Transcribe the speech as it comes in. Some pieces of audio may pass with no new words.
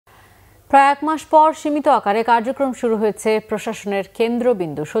প্রায় এক মাস পর সীমিত আকারে কার্যক্রম শুরু হয়েছে প্রশাসনের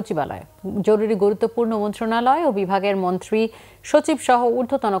কেন্দ্রবিন্দু সচিবালয়। জরুরি গুরুত্বপূর্ণ মন্ত্রণালয় ও বিভাগের মন্ত্রী সচিব সহ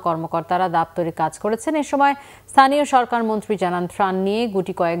ঊর্ধ্বতন কর্মকর্তারা দাপ্তরিক কাজ করেছেন। এ সময় স্থানীয় সরকার মন্ত্রী জানান, ত্রাণ নিয়ে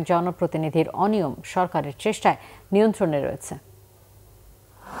গুটি কয়েক জনপ্রতিনিধির অনিয়ম সরকারের চেষ্টায় নিয়ন্ত্রণে রয়েছে।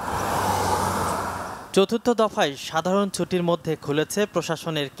 চতুর্থ দফায় সাধারণ ছুটির মধ্যে খুলেছে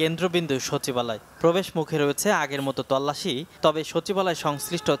প্রশাসনের কেন্দ্রবিন্দু সচিবালয়। প্রবেশ মুখে রয়েছে আগের মতো তল্লাশি, তবে সচিবালয়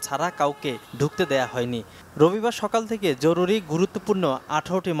সংশ্লিষ্ট ছাড়া কাউকে ঢুকতে দেয়া হয়নি। রবিবার সকাল থেকে জরুরি গুরুত্বপূর্ণ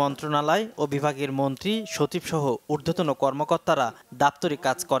 18টি মন্ত্রণালয় ও বিভাগের মন্ত্রী সচিব সহ ঊর্ধ্বতন কর্মকর্তারা দাপ্তরিক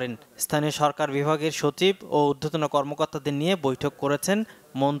কাজ করেন। স্থানীয় সরকার বিভাগের সচিব ও ঊর্ধ্বতন কর্মকর্তাদের নিয়ে বৈঠক করেছেন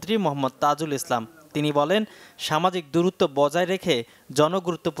মন্ত্রী মোহাম্মদ তাজুল ইসলাম। তিনি বলেন, সামাজিক দূরত্ব বজায় রেখে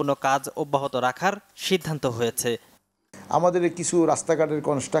জনগুরুত্বপূর্ণ কাজ অব্যাহত রাখার সিদ্ধান্ত হয়েছে। আমাদের কিছু রাস্তাঘাটের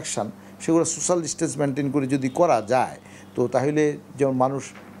কনস্ট্রাকশন সেগুলো সোশ্যাল ডিস্টেন্স মেনটেন করে যদি করা যায়, তো তাহলে যেমন মানুষ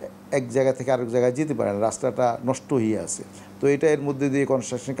এক জায়গা থেকে আরেক জায়গায় যেতে পারে না, রাস্তাটা নষ্ট হয়ে আছে। তো এটা এর মধ্যে দিয়ে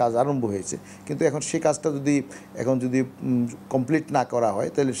কনস্ট্রাকশন কাজ আরম্ভ হয়েছে, কিন্তু এখন সেই কাজটা যদি কমপ্লিট না করা হয়,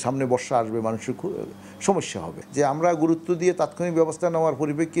 তাহলে সামনে বর্ষা আসবে, মানুষের খুব সমস্যা হবে। যে আমরা গুরুত্ব দিয়ে তাৎক্ষণিক ব্যবস্থা নেওয়ার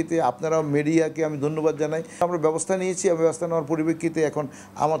পরিপ্রেক্ষিতে আপনারা মিডিয়াকে আমি ধন্যবাদ জানাই। আমরা ব্যবস্থা নিয়েছি, ব্যবস্থা নেওয়ার পরিপ্রেক্ষিতে এখন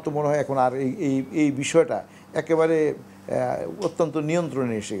আমার তো মনে হয় এখন আর এই বিষয়টা একেবারে অত্যন্ত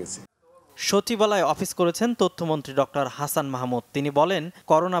নিয়ন্ত্রণে এসে গেছে। সচিবালয়ে অফিস করেছেন তথ্যমন্ত্রী ডক্টর হাসান মাহমুদ। তিনি বলেন,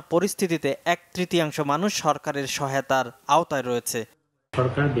 করোনা পরিস্থিতিতে 1/3 মানুষ সরকারের সহায়তার আওতায় রয়েছে।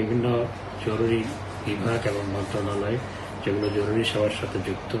 সরকার বিভিন্ন জরুরি বিভাগ এবং মন্ত্রণালয় যেগুলো জরুরি সেবার সাথে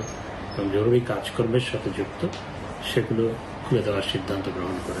যুক্ত এবং জরুরি কাজকর্মের সাথে যুক্ত, সেগুলো খুলে দেওয়ার সিদ্ধান্ত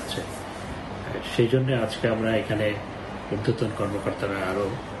গ্রহণ করেছে। সেই জন্য আজকে আমরা এখানে ঊর্ধ্বতন কর্মকর্তারা আরও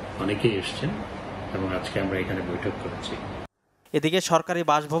অনেকেই এসছেন এবং আজকে আমরা এখানে বৈঠক করেছি। এদিকে সরকারি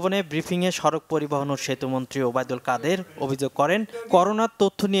বাসভবনে ব্রিফিংয়ে সড়ক পরিবহন ও সেতুমন্ত্রী ওবায়দুল কাদের অভিযোগ করেন, করোনার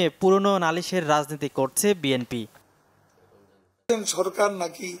তথ্য নিয়ে পুরনো নালিশের রাজনীতি করছে বিএনপি। সরকার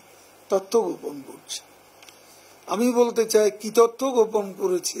নাকি তথ্য গোপন করছে। আমি বলতে চাই, কি তথ্য গোপন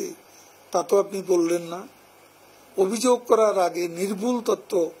করেছে তা তো আপনি বললেন না। অভিযোগ করার আগে নির্ভুল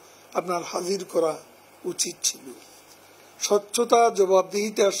তথ্য আপনার হাজির করা উচিত ছিল। স্বচ্ছতা,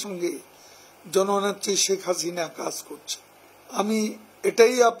 জবাবদিহিতার সঙ্গে জননেত্রী শেখ হাসিনা কাজ করছে। আমি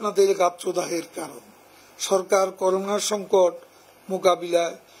এটাই আপনাদের গাত্রদাহের কারণ। সরকার করোনা সংকট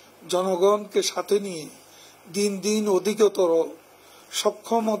মোকাবিলায় জনগণকে সাথে নিয়ে দিন দিন অধিকতর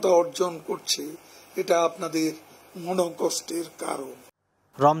সক্ষমতা অর্জন করছে, এটা আপনাদের মনোকষ্টের কারণ।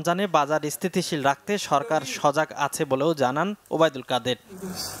 রমজানে বাজার স্থিতিশীল রাখতে সরকার সজাগ আছে বলেও জানান ওবায়দুল কাদের।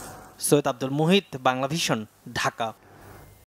 সৈয়দ আব্দুল মুহিত, বাংলাভিশন, ঢাকা।